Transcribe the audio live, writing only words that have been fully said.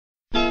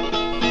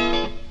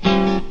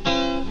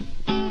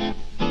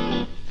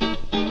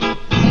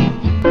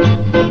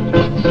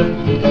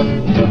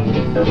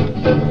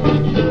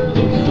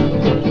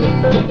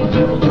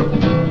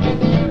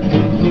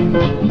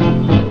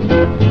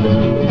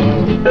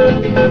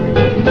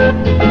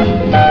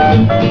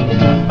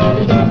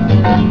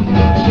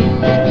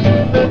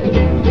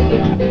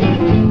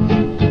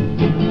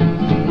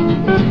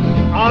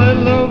I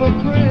love a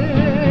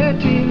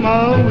pretty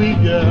Maui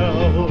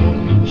girl.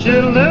 She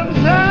lives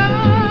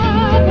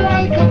out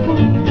like a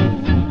pool,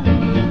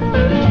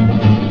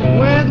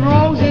 with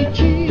rosy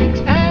cheeks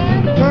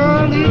and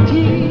pearly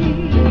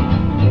teeth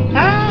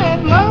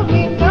and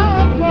lovely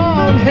dark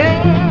brown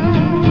hair.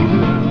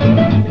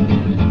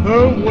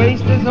 Her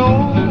waist is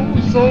oh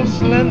so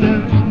slender,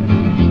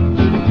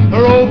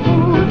 her old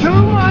food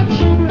too much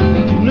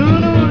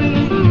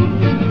nudity,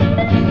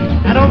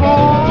 and of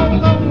all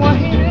the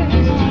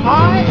Wahinas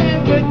I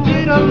ever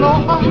did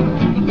aloha,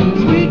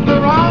 sweet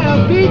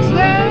Mariah beats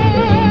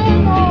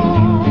them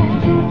all.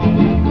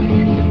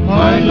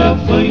 My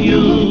love for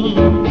you,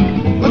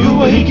 you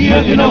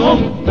waited in a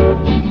home.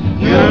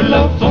 Your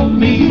love for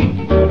me,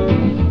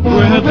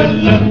 forever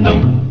and no.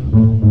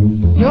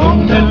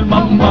 Don't tell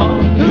Mama,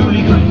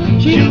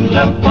 she'll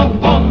love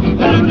Papa,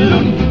 and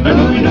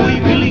we know he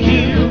really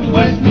here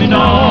with me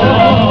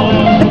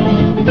now.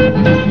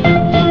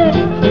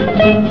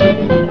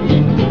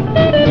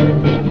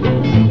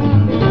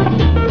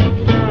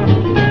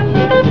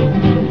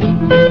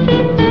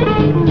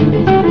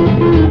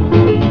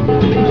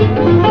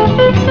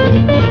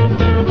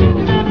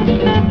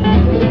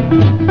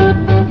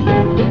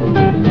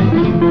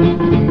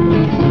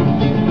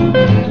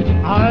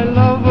 I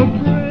love a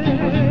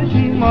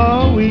pretty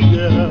Maui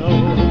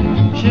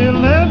girl. She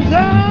lives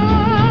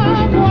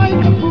out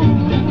like a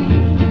pool,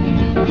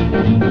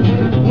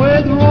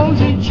 with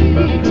rosy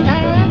cheeks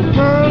and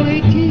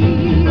pearly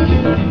teeth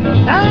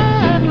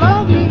and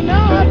lovely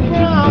dark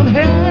brown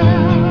hair.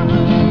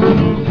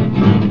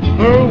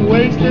 Her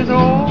waist is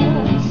all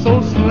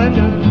so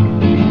slender,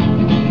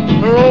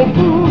 her old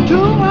boo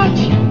too much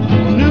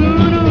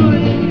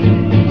nudity,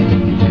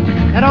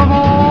 and of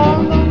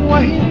all the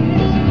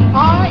Wahinas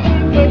I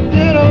ever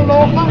did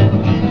aloha,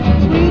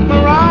 sweet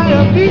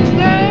Mariah beats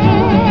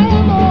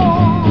them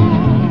all.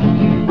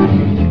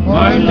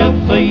 My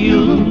love for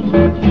you,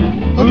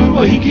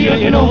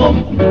 Hawaii in a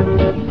home.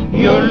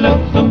 Your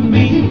love for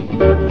me,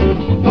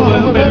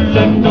 forever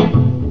and no.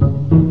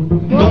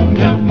 Don't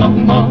tell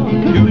Mama,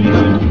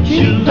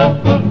 she'll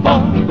love Papa,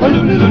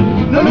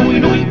 no, we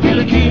know he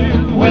feel here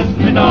with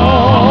me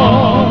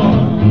now.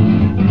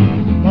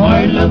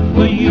 My love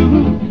for you,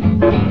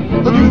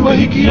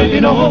 Hawaii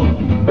in a home.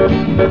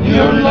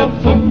 Your love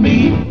for me,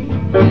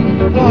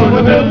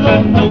 forever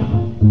and no.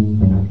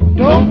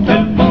 Don't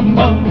tell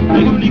Mama,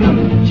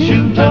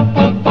 she'll love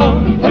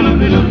Papa,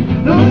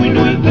 no, we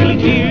know he feel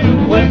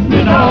here with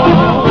me now.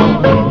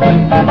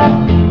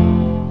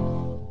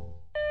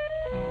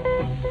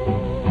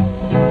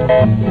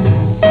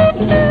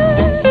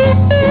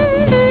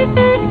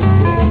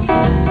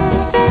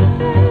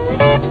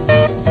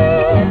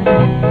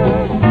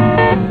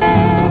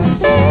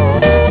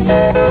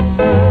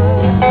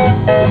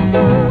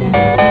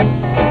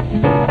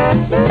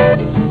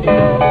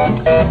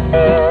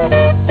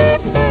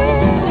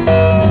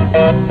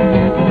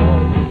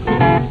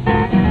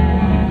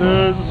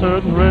 There's a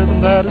certain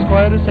rhythm that is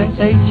quite a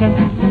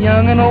sensation,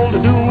 young and old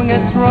are doing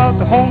it throughout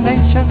the whole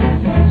nation.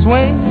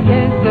 Swing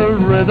is the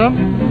rhythm,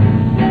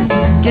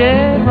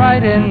 get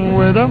right in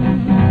with 'em.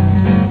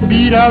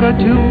 Beat out a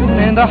tune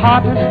in the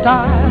hottest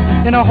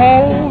style in a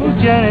whole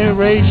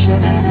generation.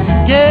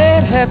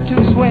 Get hip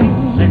to swing,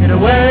 Sing it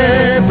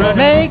away, brother.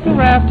 make the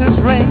rafters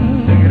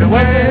ring. Sing it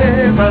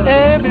away, brother.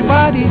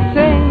 Everybody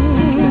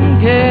sing,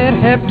 get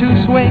hip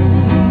to swing.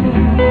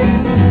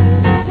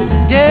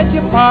 Get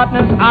your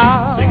partners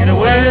out, Sing it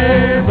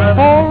away, brother.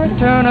 for a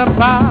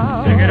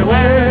turnabout. Sing it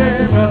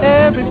away, brother.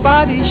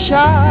 Everybody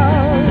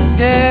shout,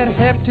 get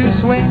hip to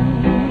swing.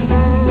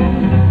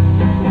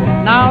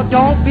 Now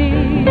don't be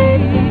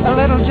a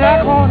little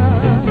jack horner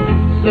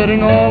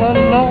sitting all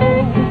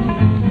alone.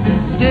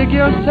 Dig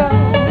yourself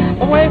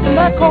away from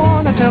that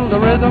corner till the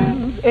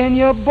rhythm's in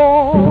your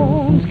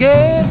bones.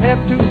 Get hip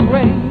to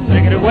swing,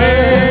 Sing it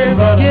away,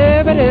 brother.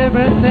 give it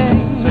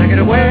everything. Sing it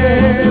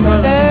away,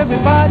 brother.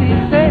 Everybody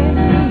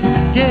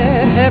sing,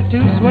 get hip to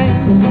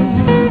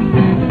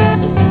swing.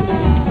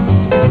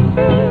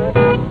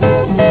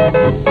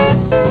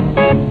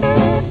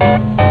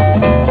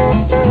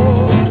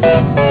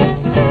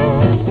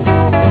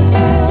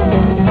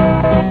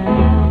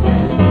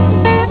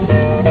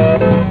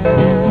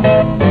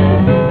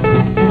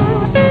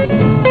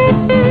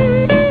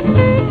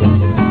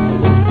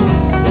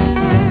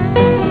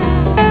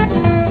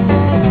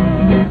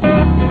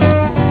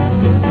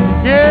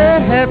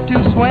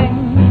 To swing,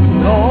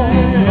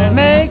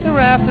 make the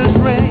rafters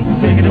ring.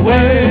 Sing it away,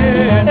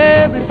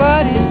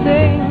 Everybody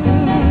sing,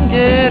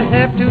 get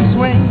hip to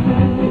swing.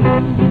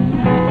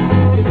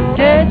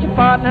 Get your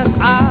partners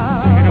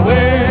out, sing it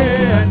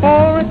away,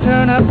 for a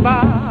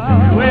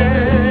turnabout.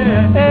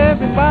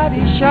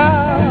 Everybody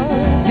shout,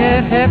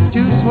 get hip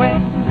to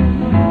swing.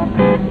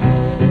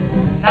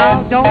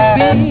 Now don't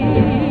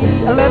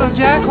be a little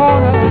jack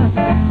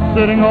horner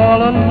sitting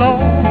all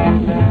alone.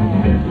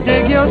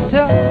 Dig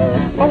yourself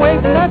away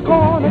from that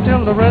corner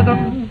till the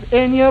rhythm's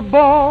in your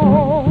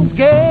bones.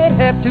 Get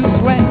hip to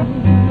swing.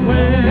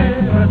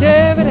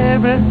 Give it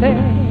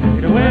everything.